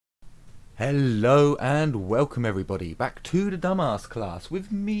Hello and welcome everybody back to the Dumbass class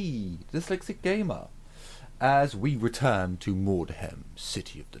with me, Dyslexic Gamer, as we return to Mordheim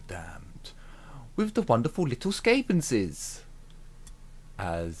City of the Damned with the wonderful little Scapenses.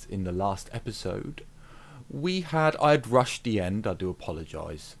 As in the last episode, I had rushed the end. I do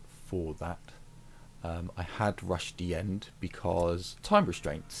apologise for that. I had rushed the end because time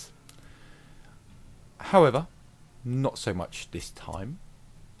restraints. However, not so much this time.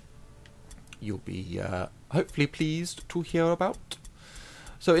 You'll be hopefully pleased to hear about.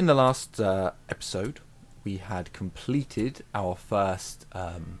 So in the last episode, we had completed our first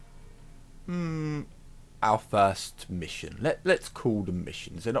mission. Let's call them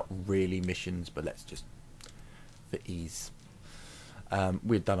missions. They're not really missions, but let's just, for ease,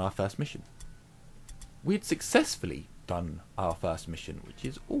 we'd done our first mission. We'd successfully done our first mission, which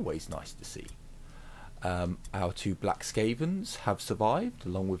is always nice to see. Our two black scavens have survived,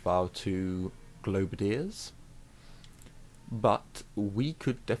 along with our two globadiers. But we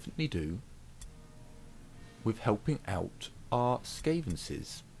could definitely do with helping out our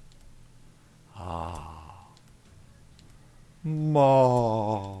scavenses.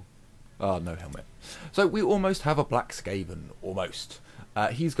 No helmet. So we almost have a black skaven, almost.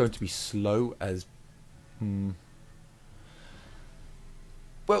 He's going to be slow as...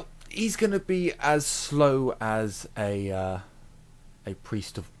 Well, he's going to be as slow as a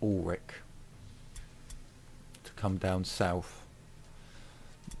priest of Ulrich to come down south.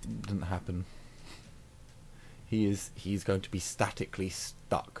 Doesn't happen. He's going to be statically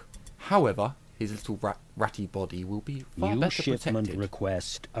stuck. However, his little ratty body will be far better protected. New shipment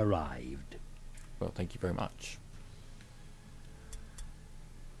request arrived. Well, thank you very much.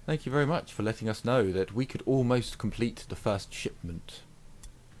 Thank you very much for letting us know that we could almost complete the first shipment.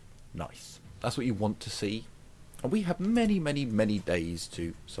 Nice. That's what you want to see. And we have many, many, many days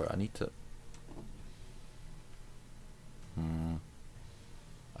to... Sorry, I need to...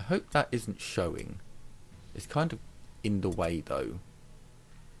 I hope that isn't showing. It's kind of in the way, though.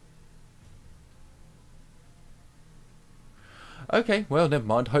 Okay, well, never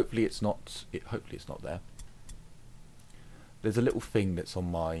mind. Hopefully it's not... hopefully it's not there. There's a little thing that's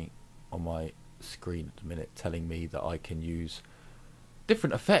on my screen at the minute telling me that I can use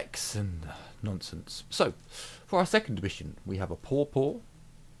different effects and nonsense. So, for our second mission, we have a poor,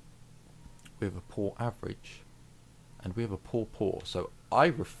 we have a poor average, and we have a poor. So I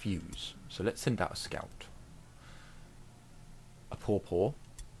refuse. So let's send out a scout. A poor,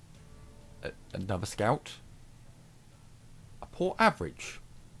 another scout, a poor average.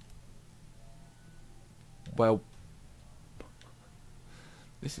 Well,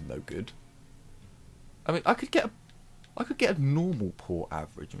 this is no good. I mean, I could get a normal poor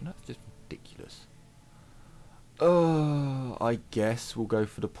average. I mean, that's just ridiculous. I guess we'll go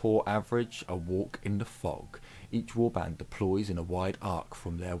for the poor average. A walk in the fog. Each warband deploys in a wide arc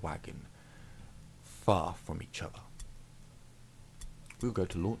from their wagon, far from each other. We'll go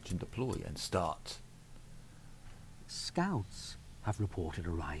to launch and deploy and start. Scouts have reported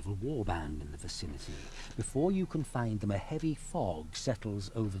a rival warband in the vicinity. Before you can find them, a heavy fog settles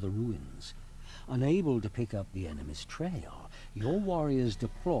over the ruins. Unable to pick up the enemy's trail, your warriors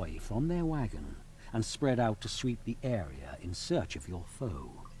deploy from their wagon and spread out to sweep the area in search of your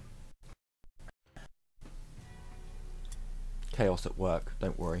foe. Chaos at work,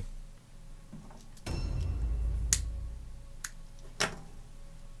 don't worry.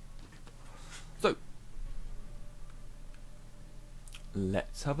 So,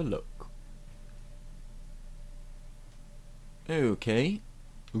 let's have a look. Okay.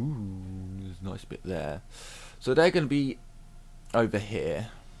 Ooh, there's a nice bit there. So they're going to be over here.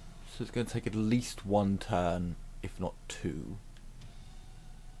 So it's going to take at least one turn, if not two.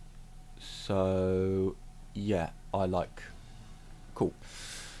 So, yeah, I like... Cool.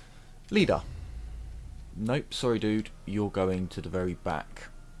 Leader. Nope, sorry dude. You're going to the very back.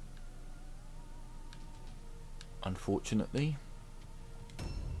 Unfortunately.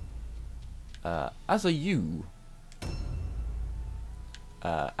 As are you.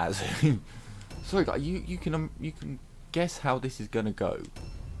 Sorry guys, you can guess how this is gonna go.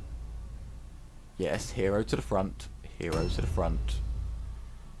 Yes, hero to the front, hero to the front,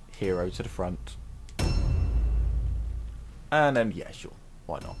 hero to the front, and then yeah, sure,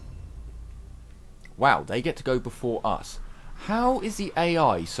 why not? Wow, they get to go before us. How is the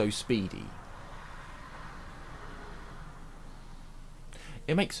AI so speedy?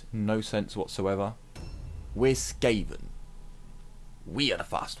 It makes no sense whatsoever. We're Skaven. We are the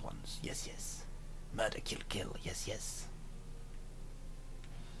fast ones. Yes, yes. Murder, kill. Yes, yes.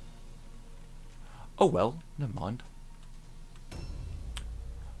 Oh well, never mind.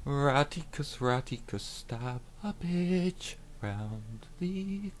 Raticus, Raticus, stab a bitch round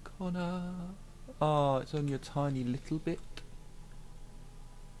the corner. Oh, it's only a tiny little bit.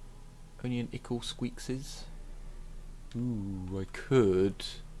 Only an ickle squeakses. Ooh, I could.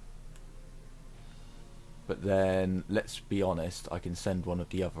 But then, let's be honest, I can send one of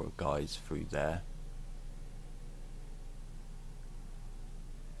the other guys through there.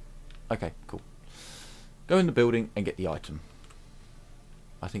 Okay, cool. Go in the building and get the item.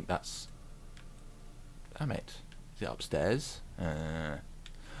 I think that's... Damn it. Is it upstairs?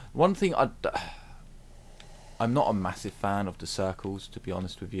 One thing I'm not a massive fan of the circles, to be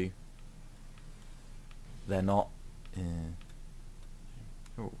honest with you. They're not...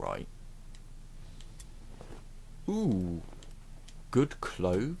 Alright. Ooh. Good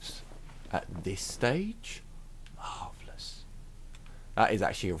clothes at this stage? Marvellous. That is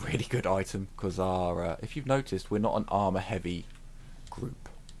actually a really good item, because our... if you've noticed, we're not an armour-heavy group.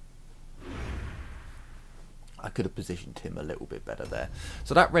 I could have positioned him a little bit better there.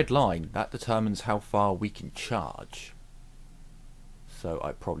 So that red line, that determines how far we can charge. So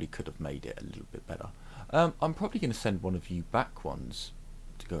I probably could have made it a little bit better. I'm probably going to send one of you back ones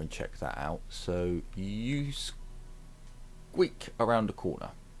to go and check that out. So you squeak around the corner.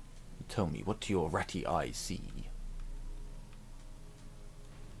 Tell me, what do your ratty eyes see?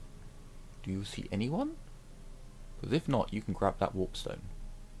 Do you see anyone? Because if not, you can grab that warp stone.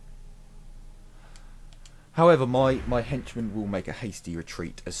 However, my henchman will make a hasty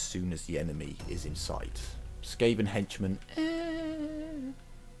retreat as soon as the enemy is in sight. Skaven henchmen,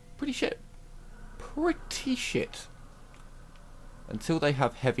 pretty shit. Pretty shit. Until they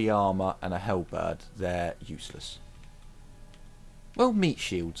have heavy armour and a hellbird, they're useless. Well, meat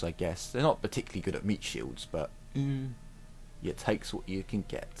shields, I guess. They're not particularly good at meat shields, but it takes what you can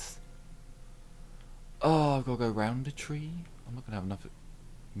get. Oh, I've got to go round the tree. I'm not going to have enough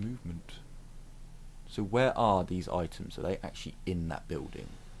movement. So where are these items? Are they actually in that building?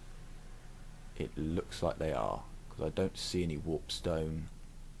 It looks like they are, because I don't see any warp stone.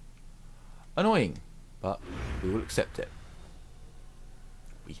 Annoying, but we will accept it.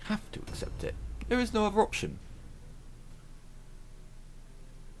 We have to accept it. There is no other option.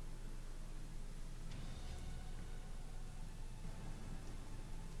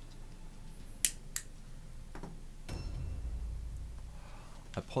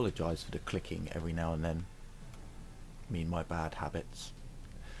 I apologise for the clicking every now and then. I mean, my bad habits.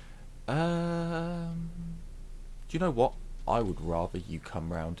 Do you know what? I would rather you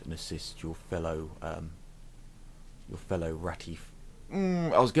come round and assist your fellow ratty...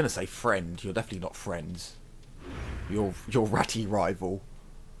 I was going to say friend. You're definitely not friends. Your ratty rival.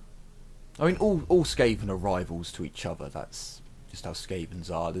 I mean, all Skaven are rivals to each other. That's just how Skavens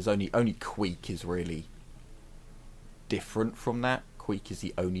are. There's only Queek is really different from that. Queek is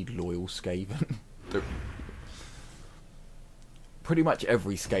the only loyal Skaven. Pretty much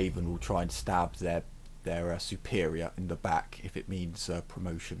every Skaven will try and stab their superior in the back if it means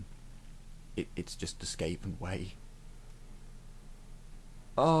promotion. It's just the Skaven way.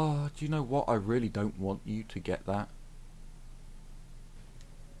 Oh, do you know what? I really don't want you to get that.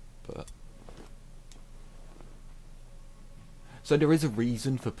 But so there is a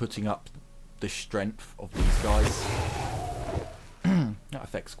reason for putting up the strength of these guys. That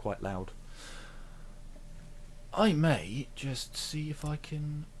effect's quite loud. I may just see if I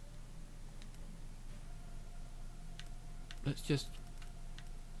can... Let's just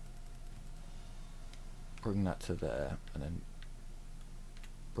bring that to there and then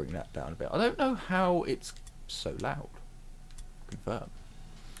bring that down a bit. I don't know how it's so loud. Confirm.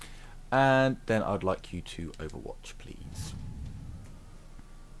 And then I'd like you to overwatch, please.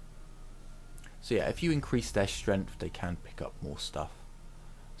 So yeah, if you increase their strength, they can pick up more stuff.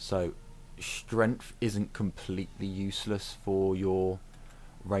 So strength isn't completely useless for your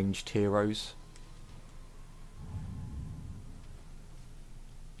ranged heroes.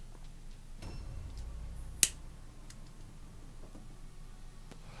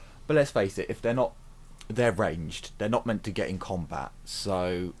 But let's face it, if they're ranged, they're not meant to get in combat.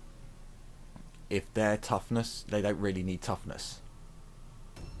 So if they're toughness, they don't really need toughness.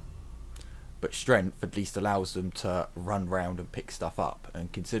 But strength at least allows them to run round and pick stuff up.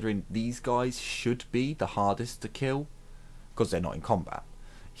 And considering these guys should be the hardest to kill, because they're not in combat,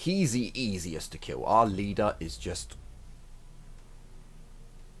 he's the easiest to kill. Our leader is just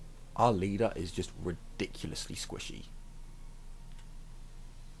ridiculously squishy.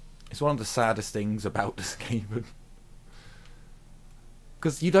 It's one of the saddest things about this game.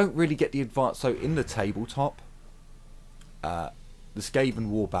 Because you don't really get the advantage. So in the tabletop, the Skaven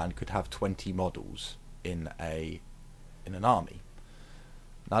warband could have 20 models in an army.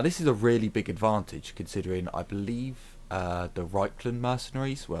 Now this is a really big advantage considering I believe the Reichland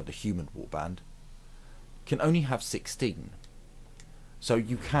mercenaries, well the human warband, can only have 16. So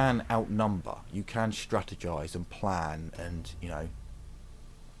you can outnumber, you can strategize and plan and, you know,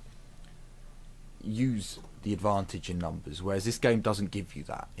 use the advantage in numbers, whereas this game doesn't give you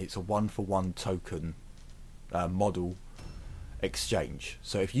that. It's a 1-for-1 token model exchange.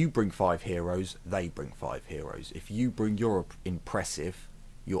 So if you bring 5 heroes, they bring 5 heroes. If you bring your impressive,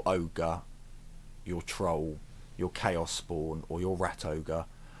 your ogre, your troll, your chaos spawn, or your rat ogre,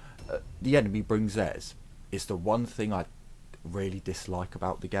 the enemy brings theirs. It's the one thing I really dislike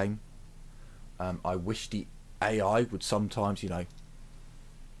about the game. I wish the AI would sometimes, you know,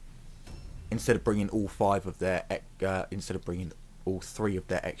 instead of bringing all 5 of their instead of bringing all 3 of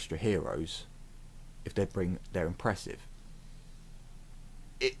their extra heroes, if they bring their impressive.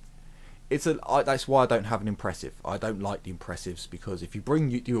 That's why I don't have an impressive. I don't like the impressives, because if you bring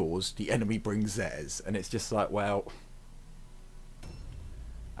yours, the enemy brings theirs, and it's just like, well,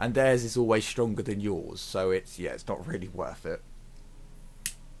 and theirs is always stronger than yours, so it's not really worth it.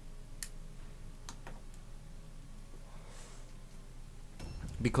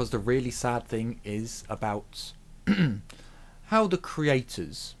 Because the really sad thing is about how the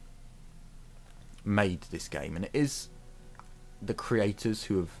creators made this game, and it is the creators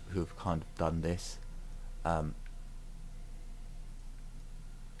who have kind of done this.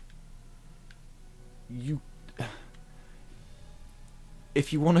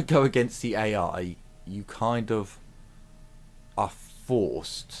 If you want to go against the AI, you kind of are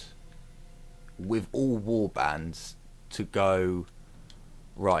forced with all warbands to go,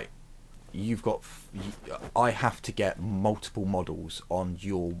 right, I have to get multiple models on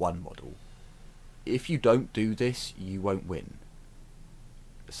your one model. If you don't do this, you won't win.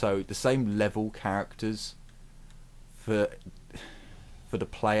 So the same level characters for the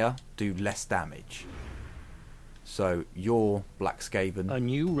player do less damage. So your Black Skaven, A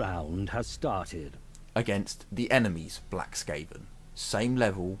new round has started. Against the enemy's Black Skaven, same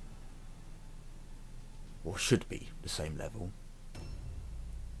level, or should be the same level.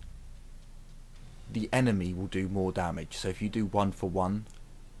 The enemy will do more damage. So if you do 1-for-1,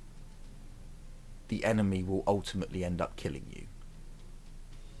 the enemy will ultimately end up killing you.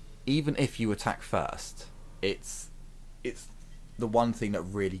 Even if you attack first, it's the one thing that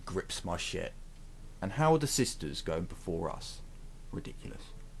really grips my shit. And how are the sisters going before us? Ridiculous.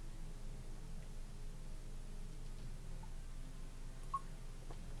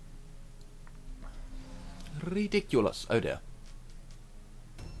 Ridiculous. Oh dear.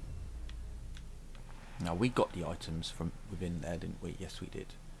 Now we got the items from within there, didn't we? Yes, we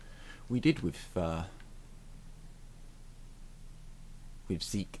did. We did with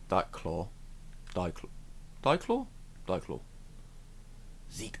Zeke Diclaw. Diclaw?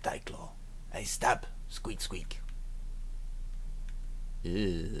 Zeke Diclaw. Hey, stab! Squeak, squeak.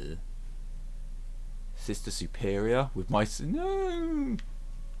 Ew. Sister Superior with my... No!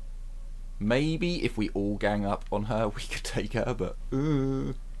 Maybe if we all gang up on her, we could take her, but...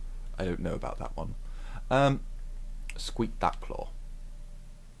 I don't know about that one. Squeak that claw.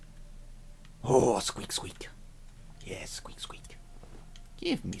 Oh, squeak, squeak. Yes, squeak, squeak.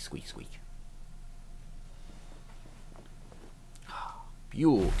 Give me squeak, squeak.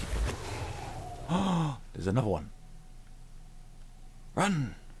 Beautiful. There's another one.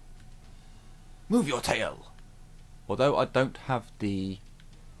 Run! Move your tail! Although I don't have the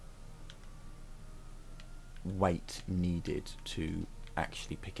weight needed to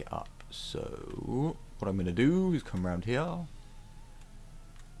actually pick it up. So, what I'm going to do is come around here.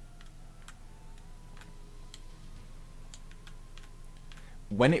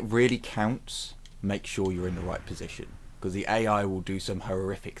 When it really counts, make sure you're in the right position, because the AI will do some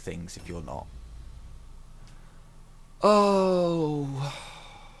horrific things if you're not. Oh!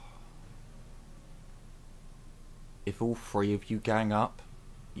 If all 3 of you gang up,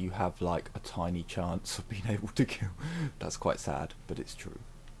 you have like a tiny chance of being able to kill. That's quite sad, but it's true.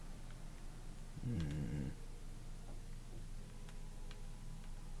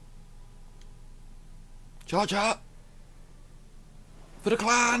 Charge up! For the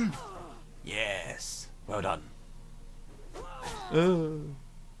clan! Yes! Well done.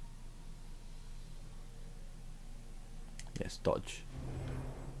 Yes, dodge.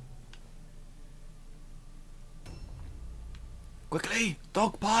 Quickly!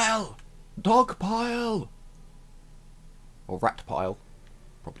 Dog pile! Dog pile! Or rat pile.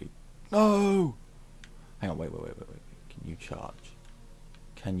 Probably. No! Hang on, wait. Can you charge?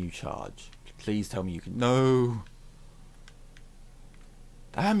 Can you charge? Please tell me you can. No!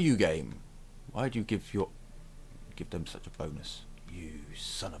 Damn you, game! Why do you give them such a bonus? You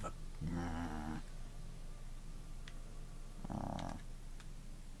son of a...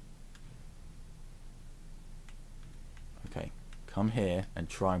 Okay, come here and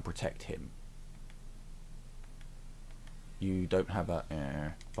try and protect him. You don't have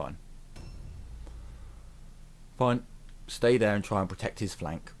a... fine. Fine. Stay there and try and protect his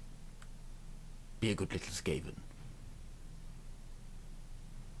flank. Be a good little Skaven.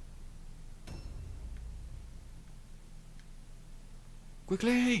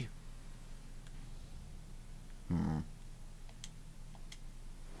 Quickly!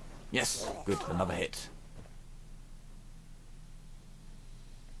 Yes, good, another hit.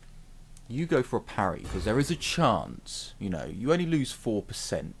 You go for a parry, because there is a chance, you know, you only lose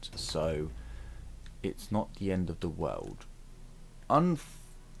 4%, so it's not the end of the world. Oop,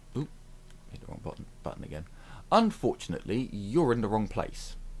 hit the wrong button again. Unfortunately, you're in the wrong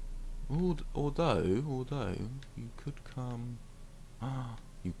place. Although, you could come...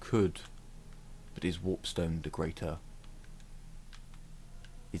 you could. But is Warpstone the greater?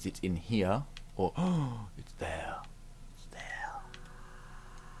 Is it in here? Or... it's there. It's there.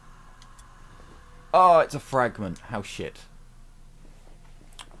 Oh, it's a fragment. How shit.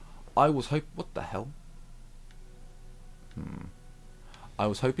 I was hoping... What the hell? I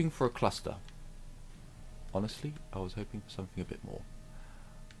was hoping for a cluster. Honestly, I was hoping for something a bit more.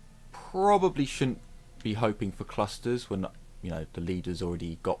 Probably shouldn't be hoping for clusters when, you know, the leader's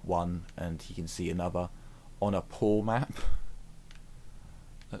already got one and he can see another on a poor map.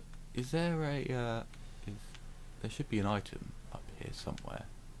 Is there a... there should be an item up here somewhere.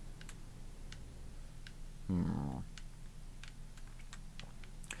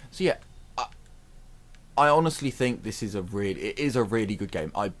 So yeah, I honestly think this is it is a really good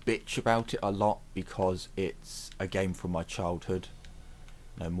game. I bitch about it a lot because it's a game from my childhood.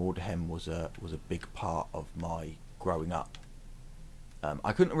 You know, Mordheim was a big part of my growing up.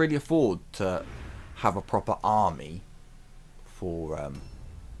 I couldn't really afford to have a proper army for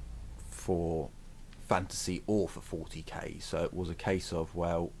fantasy or for 40k, so it was a case of,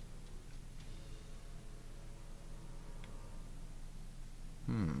 well,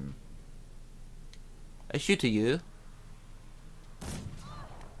 I shoot at you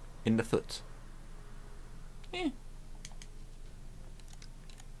in the foot.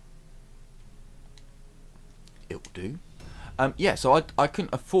 It'll do. Yeah, so I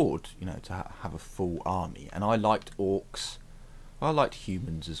couldn't afford, you know, to have a full army, and I liked orcs. I liked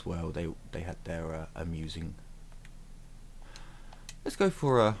humans as well. They had their amusing. Let's go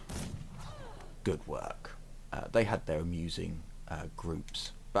for a good work. They had their amusing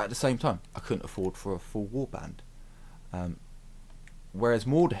groups, but at the same time, I couldn't afford for a full warband. Whereas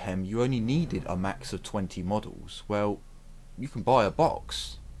Mordheim, you only needed a max of 20 models. Well, you can buy a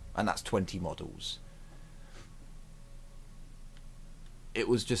box, and that's 20 models. It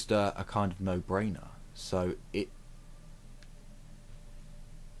was just a kind of no-brainer. So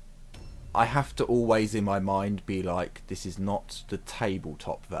I have to always in my mind be like, this is not the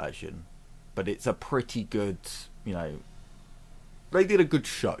tabletop version, but it's a pretty good, you know, they did a good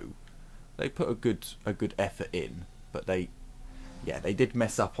show. They put a good effort in, but they did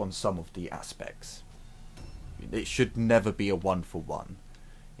mess up on some of the aspects. It should never be a 1-for-1.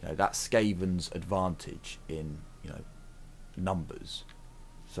 You know, that's Skaven's advantage in, you know, numbers.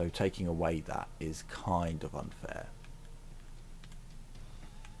 So taking away that is kind of unfair.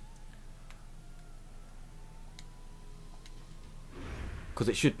 Because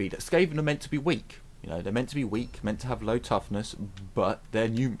it should be that Skaven are meant to be weak. You know, they're meant to be weak, meant to have low toughness, but they're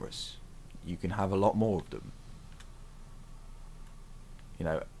numerous. You can have a lot more of them. You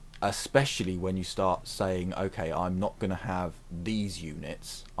know, especially when you start saying, okay, I'm not going to have these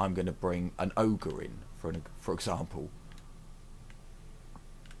units. I'm going to bring an ogre in, for example.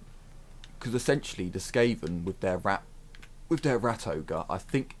 Because essentially, the Skaven with their rat ogre, I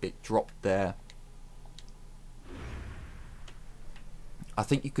think it dropped their. I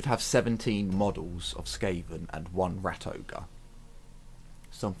think you could have 17 models of Skaven and 1 rat ogre,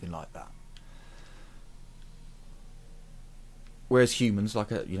 something like that. Whereas humans, like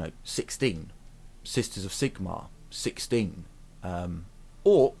 16, Sisters of Sigmar, 16,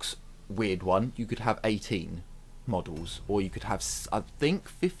 orcs, weird one. You could have 18 models, or you could have, I think,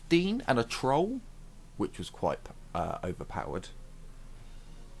 15 and a troll, which was quite overpowered.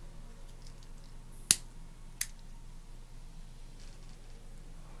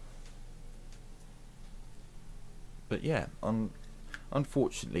 But yeah,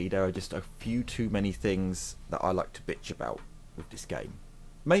 unfortunately, there are just a few too many things that I like to bitch about with this game.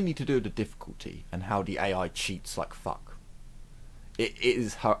 Mainly to do with the difficulty and how the AI cheats like fuck. It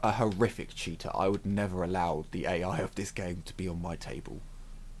is a horrific cheater. I would never allow the AI of this game to be on my table.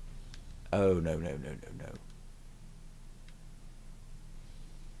 Oh, no, no, no, no,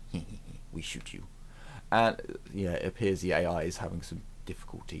 no. We shoot you. And, yeah, it appears the AI is having some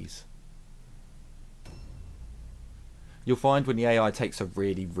difficulties. You'll find when the AI takes a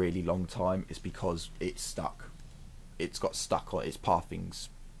really, really long time, it's because it's stuck. It's got stuck, or its pathing's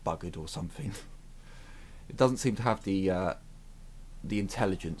buggered or something. It doesn't seem to have the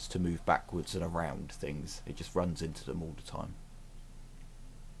intelligence to move backwards and around things. It just runs into them all the time.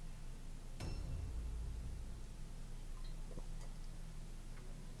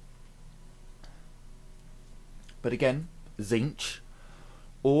 But again, Zinch,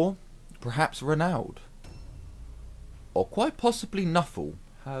 or perhaps Renaud, or quite possibly Nuffle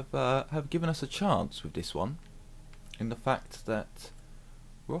have given us a chance with this one, in the fact that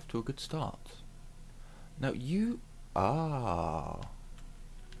we're off to a good start. Now you so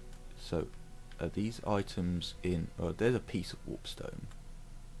are these items in? Oh, there's a piece of warpstone,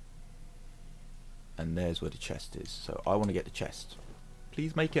 and there's where the chest is. So I want to get the chest.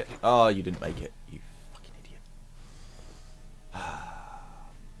 Please make it. Ah, you didn't make it. You fucking idiot.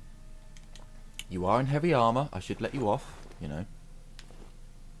 You are in heavy armor. I should let you off, you know.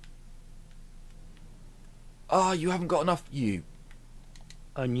 Ah, you haven't got enough. You.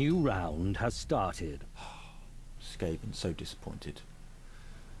 A new round has started. Skaven's so disappointed.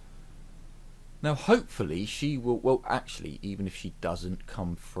 Now, hopefully, she will. Well, actually, even if she doesn't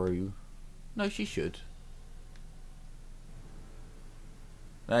come through, no, she should.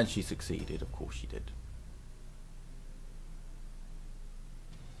 And she succeeded. Of course, she did.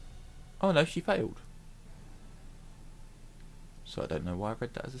 Oh no, she failed. So I don't know why I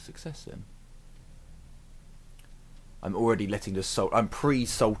read that as a success then. I'm already letting the salt. I'm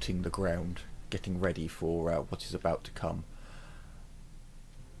pre-salting the ground, getting ready for what is about to come.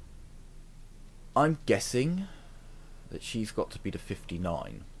 I'm guessing that she's got to be the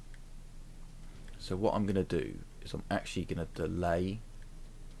 59. So what I'm going to do is I'm actually going to delay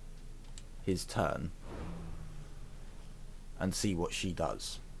his turn and see what she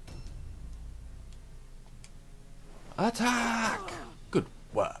does. Attack! Good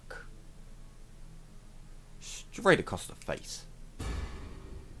work. Straight across the face.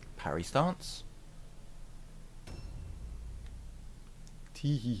 Parry stance.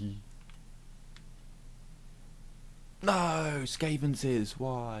 Tee. No, Skaven's is.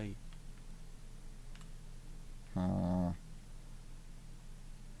 Why?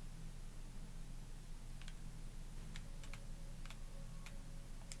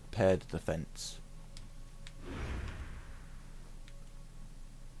 Paired defense.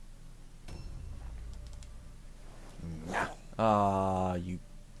 Ah, you.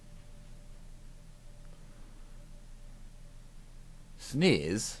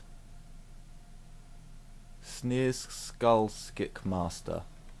 Sneers? Sneers Skull Skick Master.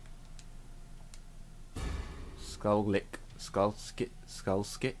 Skull Lick. Skull Skick. Skull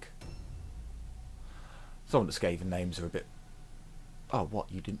Skick. Some of the Skaven names are a bit. Oh,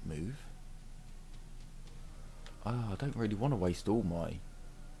 what? You didn't move? Oh, I don't really want to waste all my.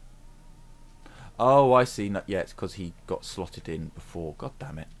 Oh, I see. Not yet, because he got slotted in before. God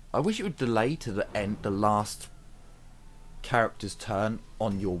damn it! I wish it would delay to the end, the last character's turn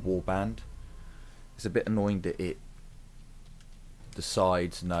on your warband. It's a bit annoying that it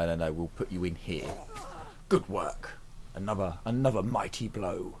decides. No, no, no. We'll put you in here. Good work. Another mighty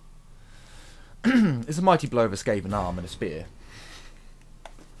blow. It's a mighty blow of a Skaven arm and a spear.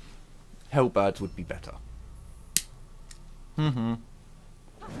 Hellbirds would be better.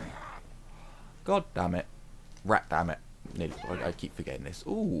 God damn it. Rat damn it. I keep forgetting this.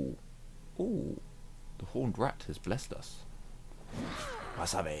 Ooh. Ooh. The horned rat has blessed us.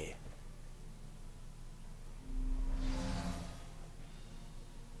 Wasabi.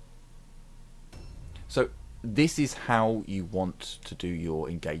 So, this is how you want to do your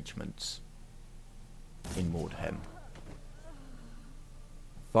engagements in Mordheim.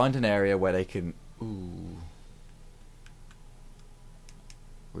 Find an area where they can... Ooh.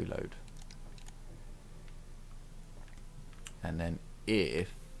 Reload. And then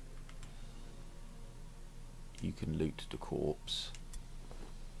if you can loot the corpse.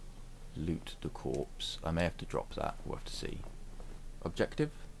 Loot the corpse. I may have to drop that. We'll have to see.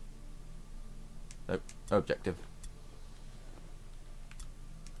 Objective? Nope. No objective.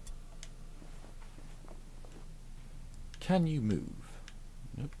 Can you move?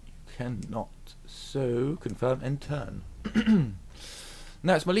 Nope, you cannot. So, confirm and turn.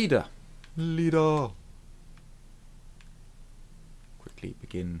 Now it's my leader. Leader! Quickly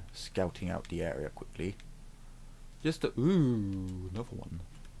begin scouting out the area quickly. Just a... Ooh, another one.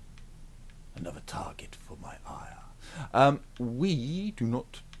 Another target for my ire. We do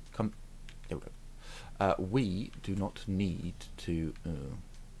not come... There we go. We do not need to...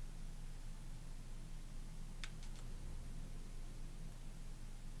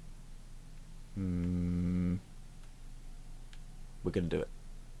 We're going to do it.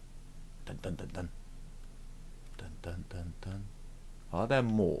 Dun dun dun dun. Dun dun dun dun. Are there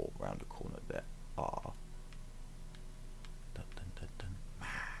more round the corner? There are. Dun dun dun dun.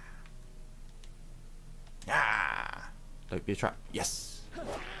 Ah! Don't be a trap. Yes!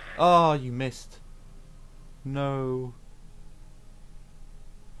 Oh, you missed. No.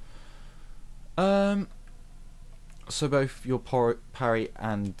 So both your parry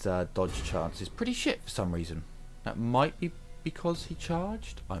and dodge chance is pretty shit for some reason. That might be because he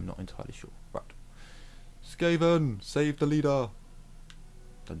charged. I'm not entirely sure. Right. Skaven, save the leader.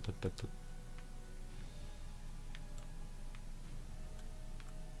 Dun, dun, dun,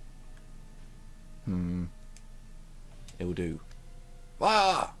 dun. It'll do.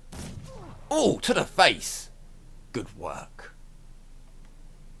 Ah! Oh, to the face. Good work.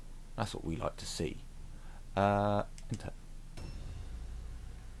 That's what we like to see. Enter.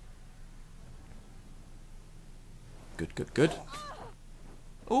 Good, good, good.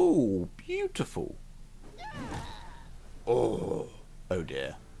 Oh, beautiful. Oh, oh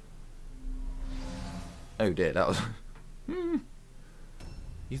dear. Oh dear, that was...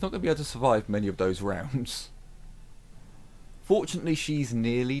 He's not going to be able to survive many of those rounds. Fortunately, she's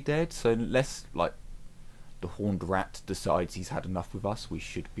nearly dead, so unless, like, the horned rat decides he's had enough with us, we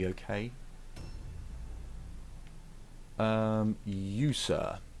should be okay. You,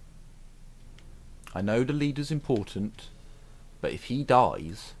 sir. I know the leader's important, but if he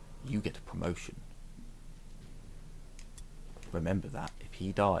dies, you get a promotion. Remember that. If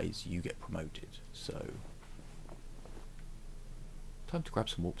he dies, you get promoted. So, time to grab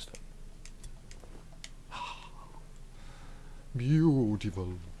some warpstone.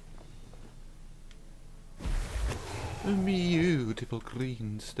 Beautiful. A beautiful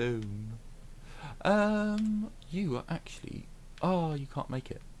green stone. You are actually... Oh, you can't make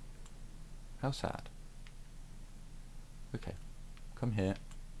it. How sad. Okay. Come here,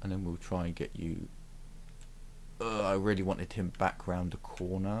 and then we'll try and get you... I really wanted him back round the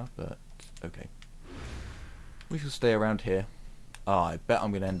corner, but... Okay. We shall stay around here. Ah, I bet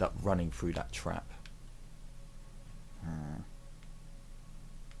I'm going to end up running through that trap.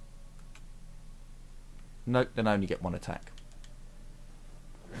 Nope, then I only get one attack.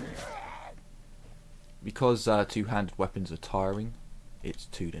 Because two-handed weapons are tiring, it's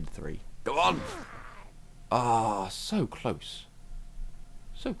 2 then 3. Go on! Ah, so close.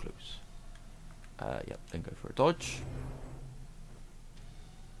 So close. Yep, then go for a dodge.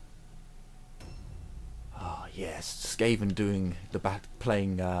 Ah, yes, Skaven doing the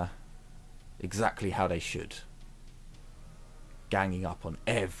playing exactly how they should. Ganging up on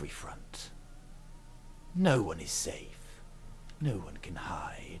every front. No one is safe. No one can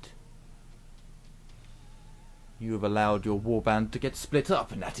hide. You have allowed your warband to get split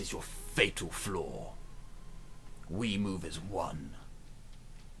up, and that is your fatal flaw. We move as one.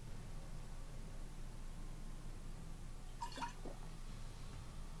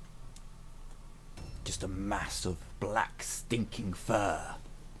 Just a mass of black, stinking fur.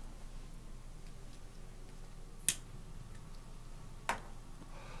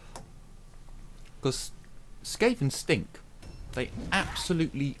 Because Skaven stink. They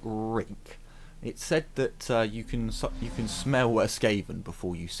absolutely reek. It's said that you can smell a Skaven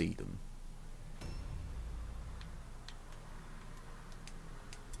before you see them.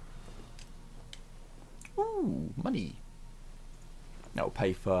 Ooh, money. That'll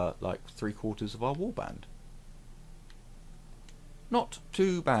pay for like 3/4 of our warband. Not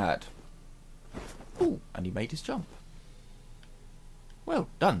too bad. Ooh, and he made his jump. Well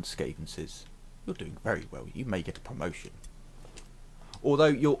done, Skaven says. You're doing very well. You may get a promotion. Although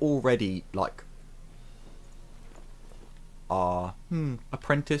you're already like our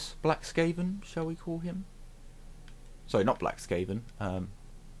apprentice Black Skaven, shall we call him? Sorry, not Black Skaven.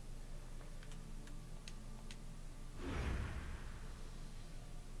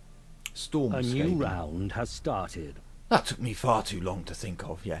 Storm A Skaven. new round has started. That took me far too long to think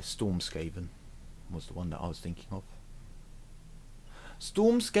of. Yeah, Storm Skaven was the one that I was thinking of.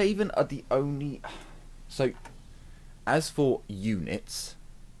 Storm Skaven are the only... So, as for units,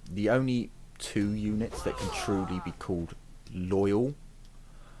 the only 2 units that can truly be called loyal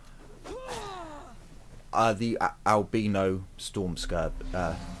are the albino Storm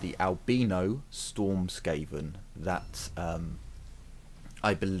Skaven. The albino Storm Skaven that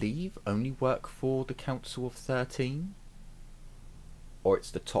I believe, only work for the Council of 13. Or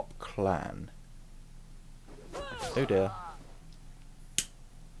it's the top clan. Oh dear.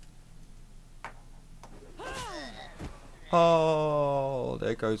 Oh,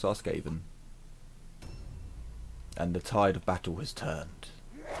 there goes our Skaven. And the tide of battle has turned.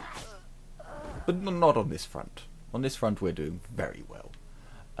 But not on this front. On this front we're doing very well.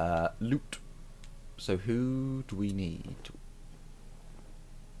 Loot. So who do we need?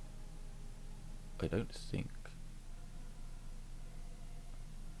 I don't think.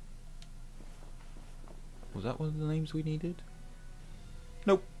 Was that one of the names we needed?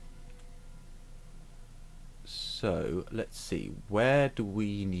 Nope. So, let's see. Where do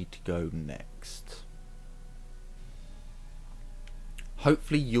we need to go next?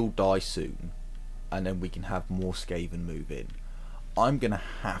 Hopefully you'll die soon. And then we can have more Skaven move in. I'm going to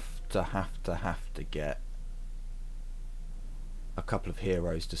have to get a couple of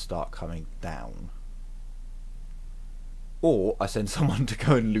heroes to start coming down. Or I send someone to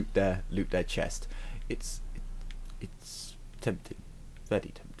go and loot their chest. It's tempting.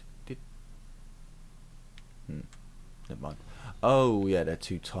 Very tempting. Never mind. Oh yeah, there are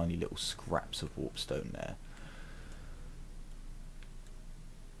two tiny little scraps of warpstone there.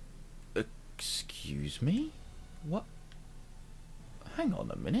 Excuse me? What? Hang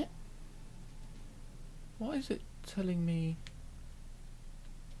on a minute. Why is it telling me?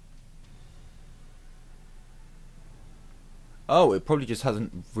 Oh, it probably just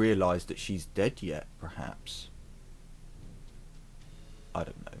hasn't realised that she's dead yet, perhaps. I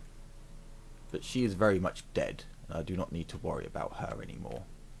don't know. But she is very much dead, and I do not need to worry about her anymore.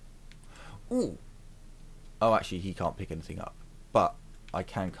 Ooh! Oh, actually, he can't pick anything up. But I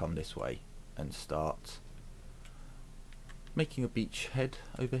can come this way and start making a beachhead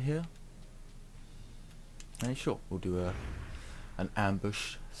over here. And sure, we'll do an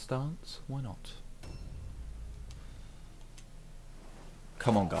ambush stance. Why not?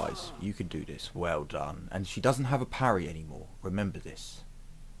 Come on, guys. You can do this. Well done. And she doesn't have a parry anymore. Remember this.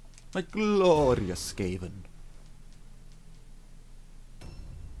 My glorious Skaven.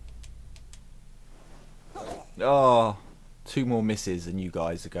 Oh, 2 more misses and you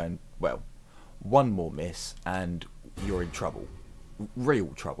guys are going... Well, 1 more miss and you're in trouble. Real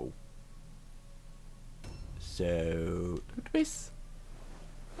trouble. So... Don't miss.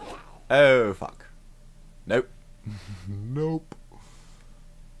 Oh, fuck. Nope. Nope.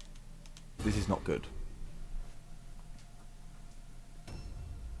 This is not good.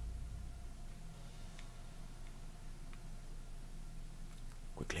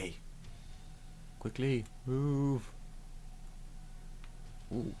 Quickly. Quickly. Move.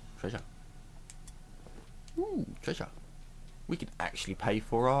 Ooh, treasure. Ooh, treasure. We can actually pay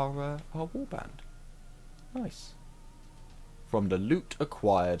for our warband. Nice. From the loot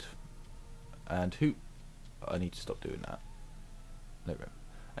acquired. And who... I need to stop doing that. There we go.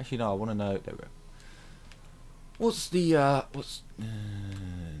 Actually, no, I want to know... There we go. What's the... no,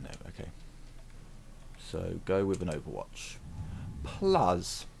 okay. So, go with an Overwatch.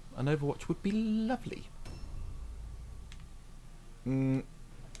 Plus, an Overwatch would be lovely.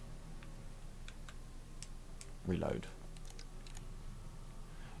 Reload.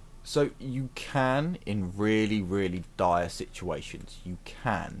 So, you can, in really, really dire situations, you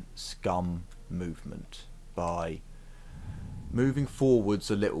can scum movement by moving forwards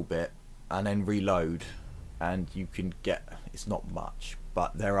a little bit and then reload, and you can get, it's not much,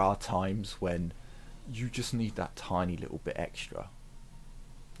 but there are times when you just need that tiny little bit extra.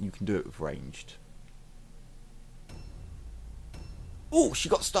 You can do it with ranged. Oh, she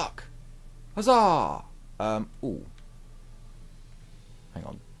got stuck. Huzzah! Ooh. Hang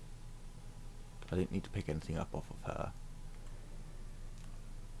on. I didn't need to pick anything up off of her.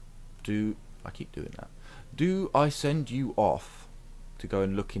 I keep doing that. Do I send you off to go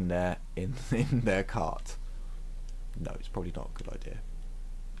and look in their in their cart? No, it's probably not a good idea.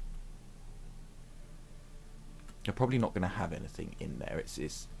 They're probably not going to have anything in there.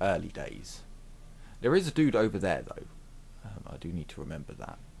 It's early days. There is a dude over there though. I do need to remember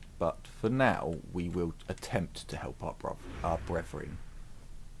that. But for now, we will attempt to help our brethren.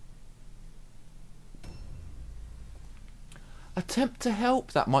 Attempt to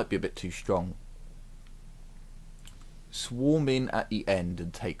help? That might be a bit too strong. Swarm in at the end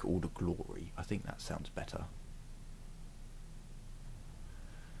and take all the glory. I think that sounds better.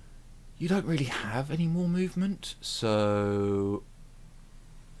 You don't really have any more movement, so...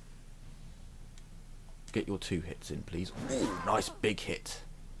 Get your 2 hits in, please. Ooh, nice big hit.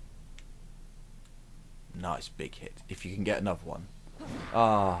 Nice big hit. If you can get another one.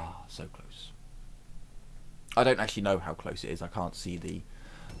 Ah, so close. I don't actually know how close it is. I can't see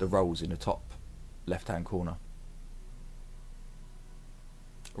the rolls in the top left-hand corner.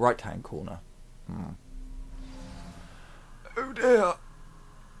 Right-hand corner. Oh dear.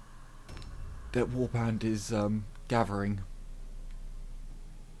 That warband is gathering.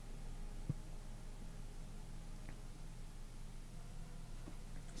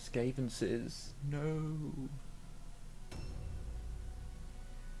 Skaven says no.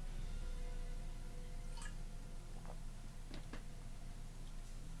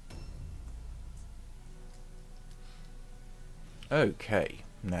 Okay,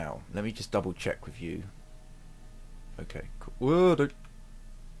 now let me just double check with you. Okay, cool. Whoa, that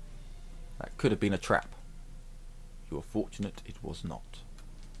could have been a trap. You are fortunate it was not.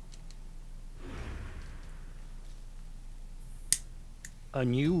 A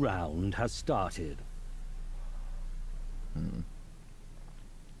new round has started.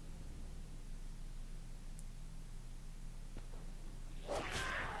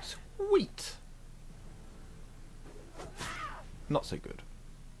 Sweet. Not so good.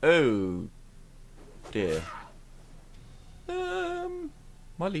 Oh dear.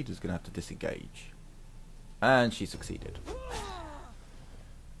 My leader's gonna have to disengage. And she succeeded.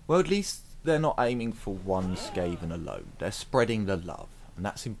 Well, at least they're not aiming for one Skaven alone. They're spreading the love, and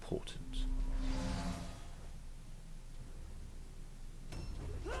that's important.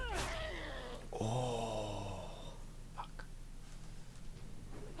 Oh, fuck.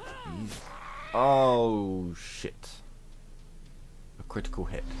 Oh, shit. A critical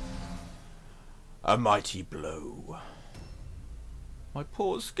hit. A mighty blow. My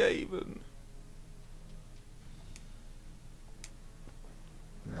poor Skaven.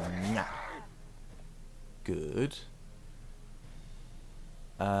 Good.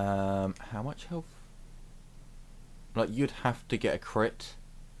 How much health? Like, you'd have to get a crit.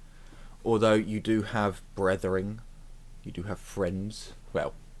 Although you do have brethren. You do have friends.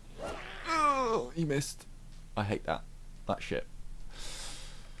 Well. Oh, he missed. I hate that. That shit.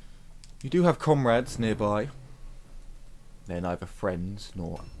 You do have comrades nearby. They're neither friends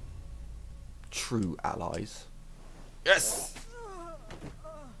nor true allies. Yes!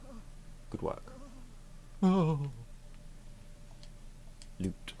 Good work. Oh.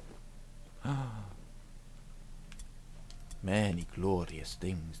 Loot. Many glorious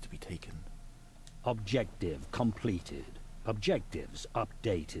things to be taken. Objective completed. Objectives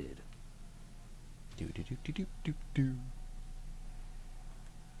updated. Do do do do do do do.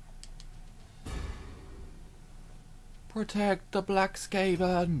 Protect the Black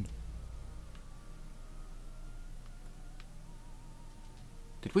Skaven.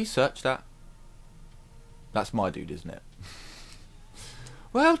 Did we search that? That's my dude, isn't it?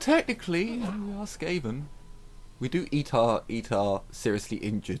 Well, technically, we are Skaven. We do eat our seriously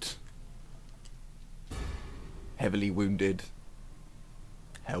injured, heavily wounded,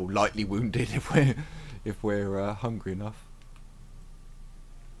 hell, lightly wounded if we're hungry enough.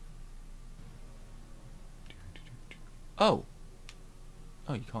 Oh,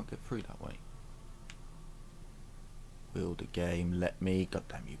 you can't get through that way. Will the game let me?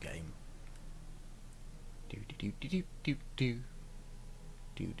 Goddamn you, game. Do do do do do do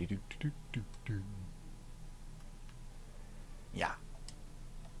do do do do do do. Yeah.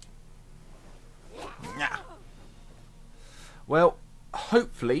 Yeah. Well,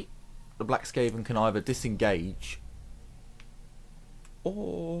 hopefully the Black Skaven can either disengage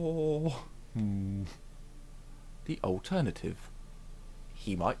or the alternative,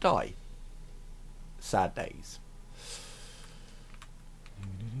 he might die. Sad days.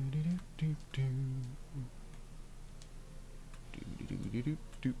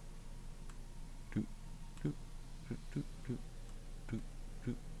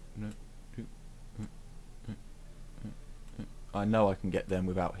 I know I can get them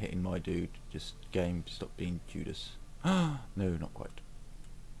without hitting my dude. Just game, stop being Judas. No, not quite.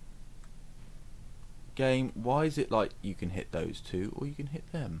 Game, why is it like you can hit those two or you can hit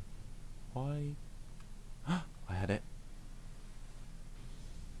them? Why? I had it.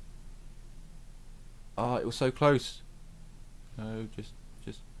 Ah, it was so close. No, just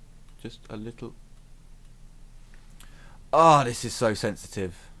a little. Ah, this is so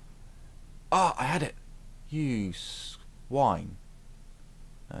sensitive. Ah, I had it. You swine.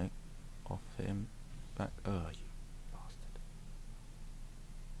 No, off him. Back. Oh, you bastard.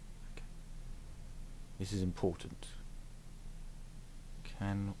 Okay. This is important.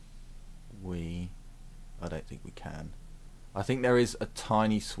 Can we? I don't think we can. I think there is a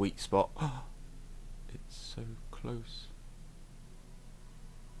tiny sweet spot. It's so close.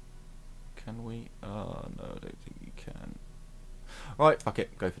 Can we? Oh no, I don't think you can. Right, fuck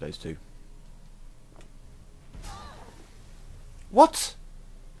it. Go for those two. What?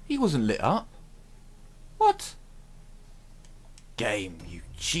 He wasn't lit up. What? Game, you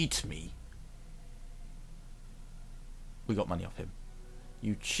cheat me. We got money off him.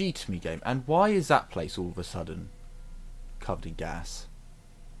 You cheat me, game. And why is that place all of a sudden covered in gas?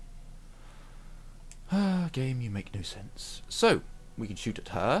 Ah, game, you make no sense. So, we can shoot at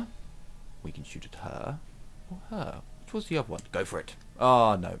her. We can shoot at her. Or her. Which was the other one? Go for it.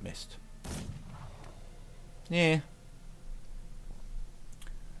 Ah, no, missed. Yeah.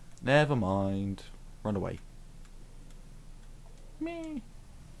 Never mind. Run away. Me.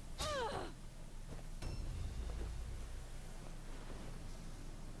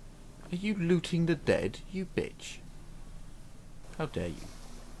 Are you looting the dead, you bitch? How dare you?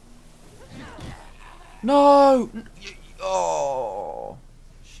 No! Oh!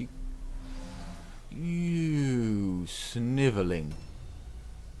 You snivelling.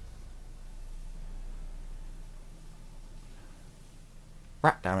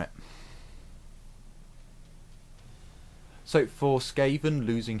 Rat, damn it. So for Skaven,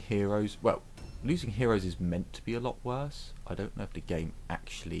 losing heroes, well, losing heroes is meant to be a lot worse. I don't know if the game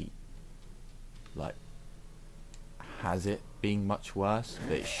actually, like, has it being much worse,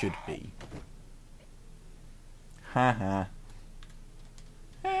 but it should be. Haha.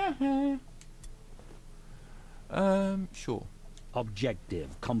 Sure.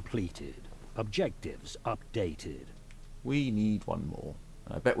 Objective completed. Objectives updated. We need one more.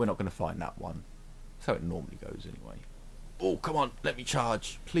 And I bet we're not going to find that one. That's how it normally goes anyway. Oh, come on, let me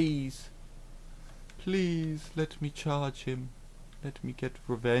charge. Please. Please, let me charge him. Let me get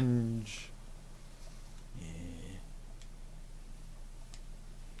revenge. Yeah.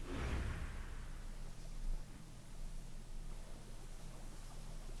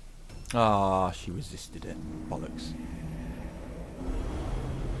 Ah, she resisted it. Bollocks.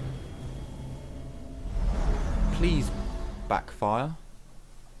 Please backfire.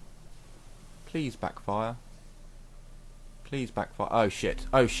 Please backfire. Please backfire. Oh shit.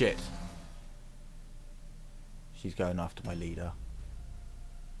 Oh shit. She's going after my leader.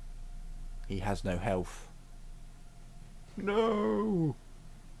 He has no health. No.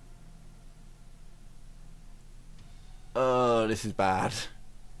 Oh, this is bad.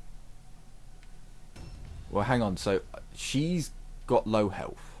 Well, hang on. So she's got low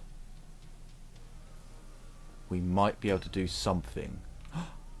health. We might be able to do something.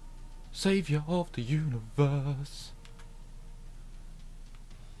 Savior of the universe.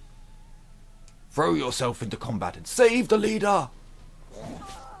 Throw yourself into combat and save the leader.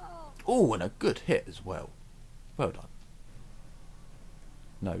 Oh, and a good hit as well. Well done.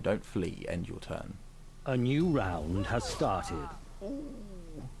 No, don't flee. End your turn. A new round has started.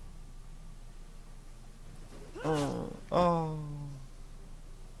 Oh.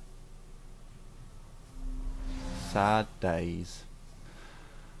 Sad days.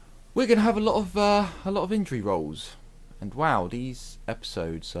 We're gonna have a lot of injury rolls, and wow, these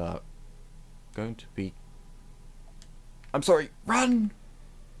episodes are going to be. I'm sorry. Run.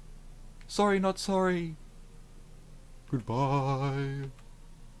 Sorry, not sorry. Goodbye.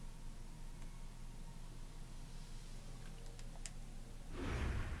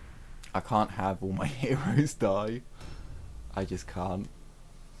 I can't have all my heroes die. I just can't.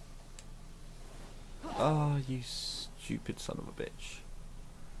 Ah, you stupid son of a bitch.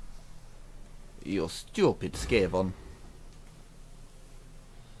 You're stupid, Skaven.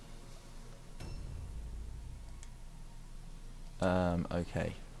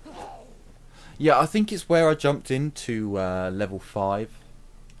 Okay. Yeah, I think it's where I jumped into level 5.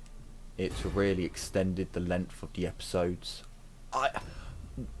 It's really extended the length of the episodes.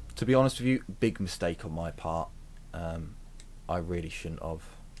 To be honest with you, big mistake on my part. I really shouldn't have.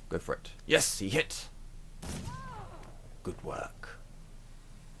 Go for it. Yes, he hit. Good work.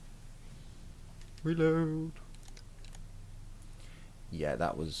 Reload. Yeah,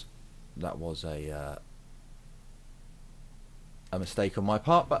 that was a mistake on my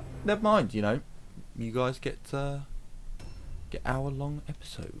part, but never mind. You know, you guys get hour-long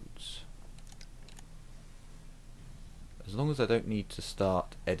episodes. As long as I don't need to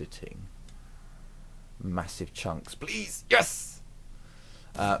start editing massive chunks, please, yes,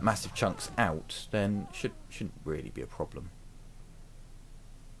 massive chunks out, then shouldn't really be a problem.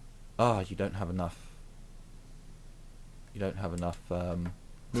 Ah, you don't have enough. You don't have enough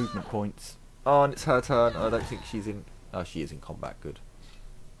movement points. Oh, and it's her turn. I don't think she's in. Oh, she is in combat. Good.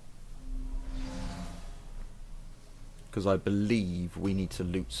 Because I believe we need to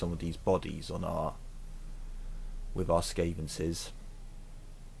loot some of these bodies on our with our scavences.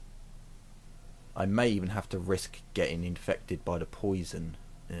 I may even have to risk getting infected by the poison,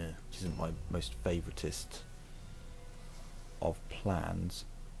 which isn't my most favoritist. of plans,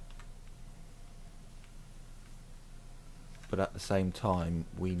 but at the same time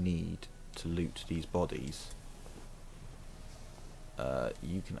we need to loot these bodies.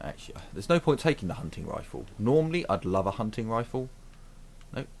 You can actually... There's no point taking the hunting rifle. Normally I'd love a hunting rifle.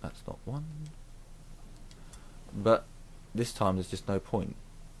 Nope, that's not one. But this time there's just no point.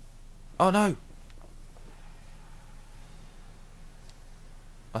 Oh no!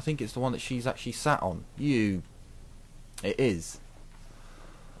 I think it's the one that she's actually sat on. You... It is.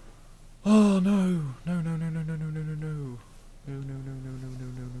 Oh no! No, no, no, no, no, no, no, no, no. No, no, no, no, no, no,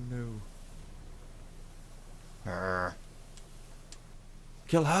 no, no, no.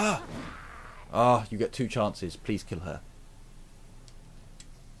 Kill her! Ah, you get 2 chances. Please kill her.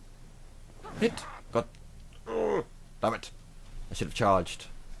 Hit! God. Oh, damn it. I should have charged.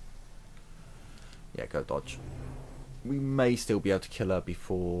 Yeah, go dodge. We may still be able to kill her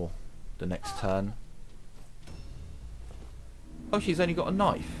before the next turn. Oh, she's only got a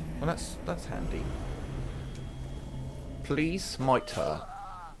knife. Well, that's handy. Please smite her.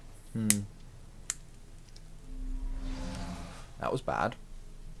 That was bad.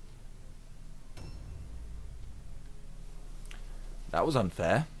 That was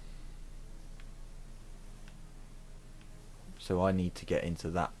unfair. So I need to get into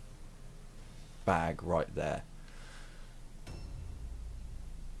that bag right there.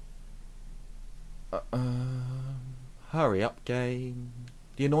 Hurry up, game.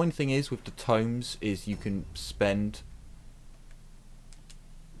 The annoying thing is with the tomes is you can spend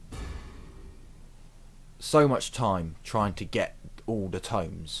so much time trying to get all the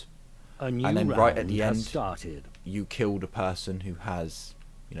tomes, and then right at the end started. You kill the person who has,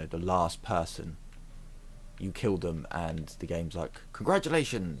 you know, the last person. You kill them and the game's like,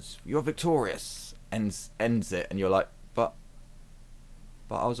 congratulations, you're victorious. Ends it, and you're like, but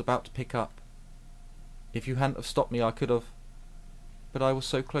I was about to pick up. If you hadn't have stopped me, I could have. But I was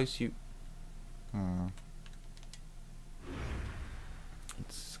so close.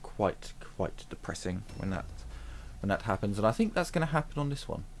 It's quite depressing when that happens, and I think that's going to happen on this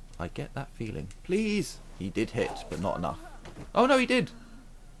one. I get that feeling. Please, he did hit, but not enough. Oh no, he did.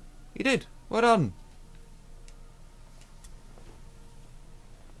 He did. Well done.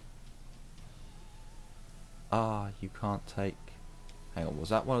 Ah, you can't take... Hang on, was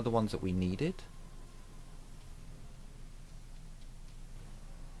that one of the ones that we needed?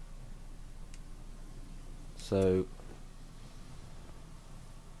 So...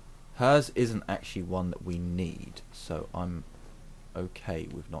 hers isn't actually one that we need, so I'm okay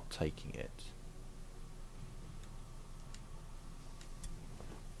with not taking it.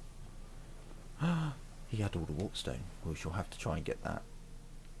 He had all the warpstone. We shall have to try and get that.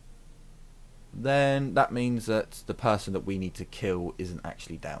 Then that means that the person that we need to kill isn't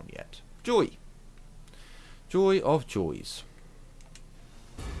actually down yet. Joy! Joy of joys.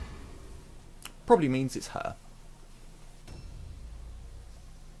 Probably means it's her.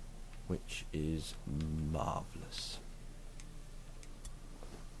 Which is marvellous.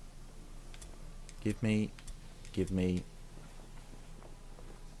 Give me.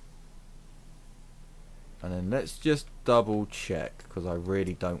 And then let's just double check, because I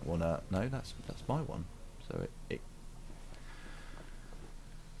really don't want to... No, that's my one. So it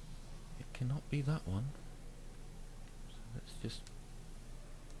cannot be that one. So let's just...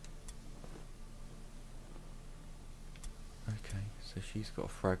 Okay, so she's got a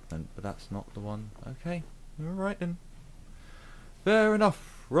fragment, but that's not the one. Okay, alright then. Fair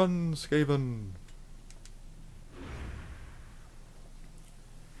enough. Run, Skaven.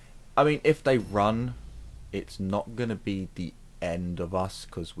 I mean, if they run... it's not going to be the end of us,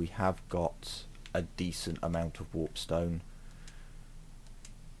 because we have got a decent amount of warpstone.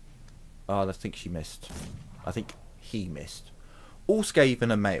 Oh, I think she missed. I think he missed. All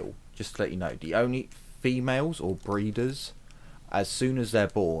Skaven are male, just to let you know. The only females or breeders, as soon as they're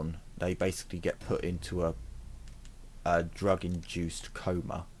born, they basically get put into a drug-induced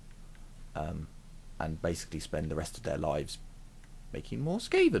coma, and basically spend the rest of their lives making more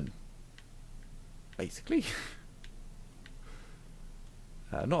Skaven. Basically.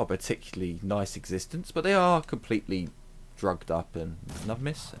 Not a particularly nice existence, but they are completely drugged up. And another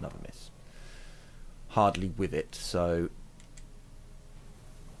miss, another miss. Hardly with it, so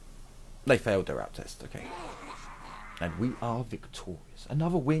they failed their out test. Okay, and we are victorious.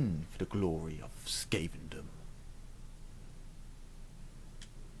 Another win for the glory of Skavendom.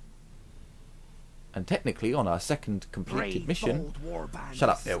 And technically, on our second completed mission... Shut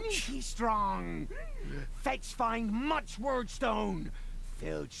up, Filch. Sneaky strong. Fetch find much wordstone.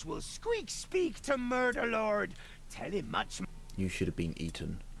 Filch will speak to Murder Lord. Tell him much... You should have been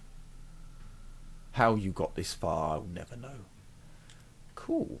eaten. How you got this far, I'll never know.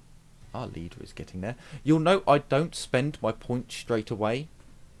 Cool. Our leader is getting there. You'll note I don't spend my points straight away.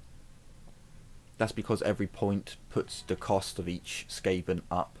 That's because every point puts the cost of each Skaven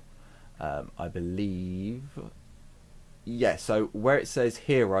up. I believe... Yeah, so where it says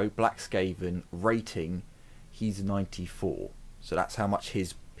hero, Black Skaven, rating, he's 94. So that's how much he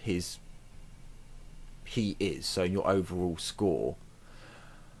is. So your overall score.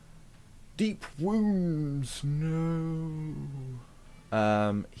 Deep wounds, no.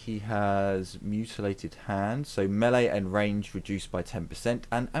 He has mutilated hands, so melee and range reduced by 10%,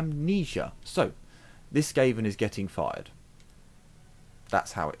 and amnesia. So this Skaven is getting fired.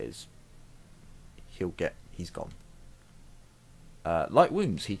 That's how it is. He's gone. Light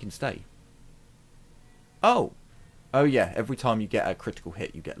wounds, he can stay. Oh yeah, every time you get a critical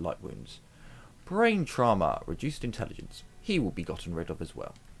hit you get light wounds. Brain trauma, reduced intelligence, he will be gotten rid of as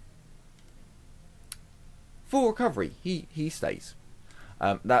well. Full recovery, he stays.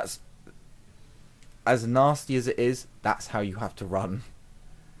 That's as nasty as it is. That's how you have to run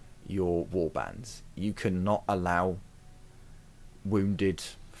your warbands. You cannot allow wounded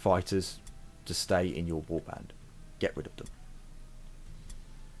fighters to stay in your warband. Get rid of them.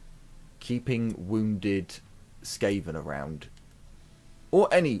 Keeping wounded Skaven around, or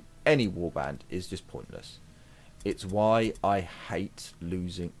any warband, is just pointless. It's why I hate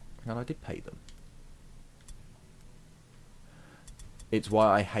losing. And I did pay them. It's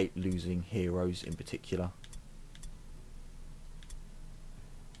why I hate losing heroes in particular.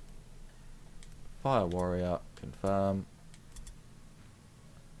 Fire warrior, confirm.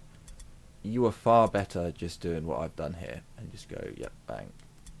 You are far better just doing what I've done here and just go, yep, bang.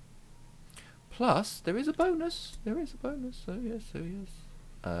 Plus, there is a bonus. There is a bonus. So yes, so yes.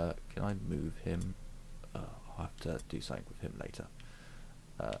 Can I move him? I'll have to do something with him later.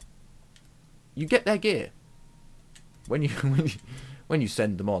 You get their gear when you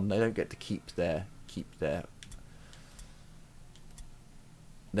send them on. They don't get to keep their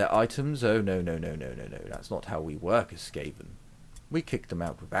items. Oh no. That's not how we work as Skaven. We kick them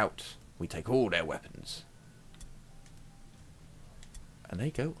out without. We take all their weapons. And they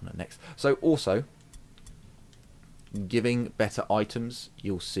go on the next. So also, giving better items,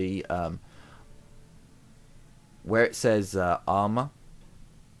 you'll see where it says armor,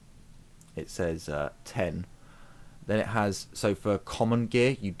 it says 10. Then it has, so for common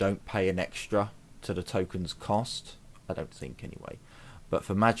gear, you don't pay an extra to the token's cost. I don't think anyway. But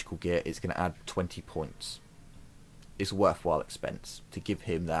for magical gear, it's going to add 20 points. It's a worthwhile expense to give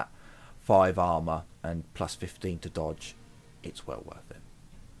him that 5 armor and plus 15 to dodge. It's well worth it.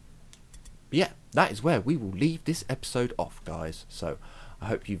 But yeah, that is where we will leave this episode off, guys. So I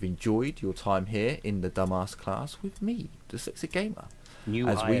hope you've enjoyed your time here in the Dumbass class with me, DyslexicGamer. New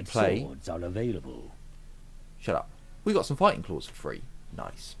as we play swords are available. Shut up. We got some fighting claws for free.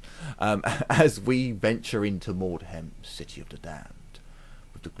 Nice. As we venture into Mordheim, City of the Damned,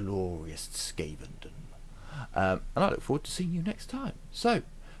 with the glorious Skavendom. And I look forward to seeing you next time. So,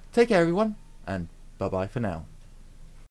 take care everyone, and bye-bye for now.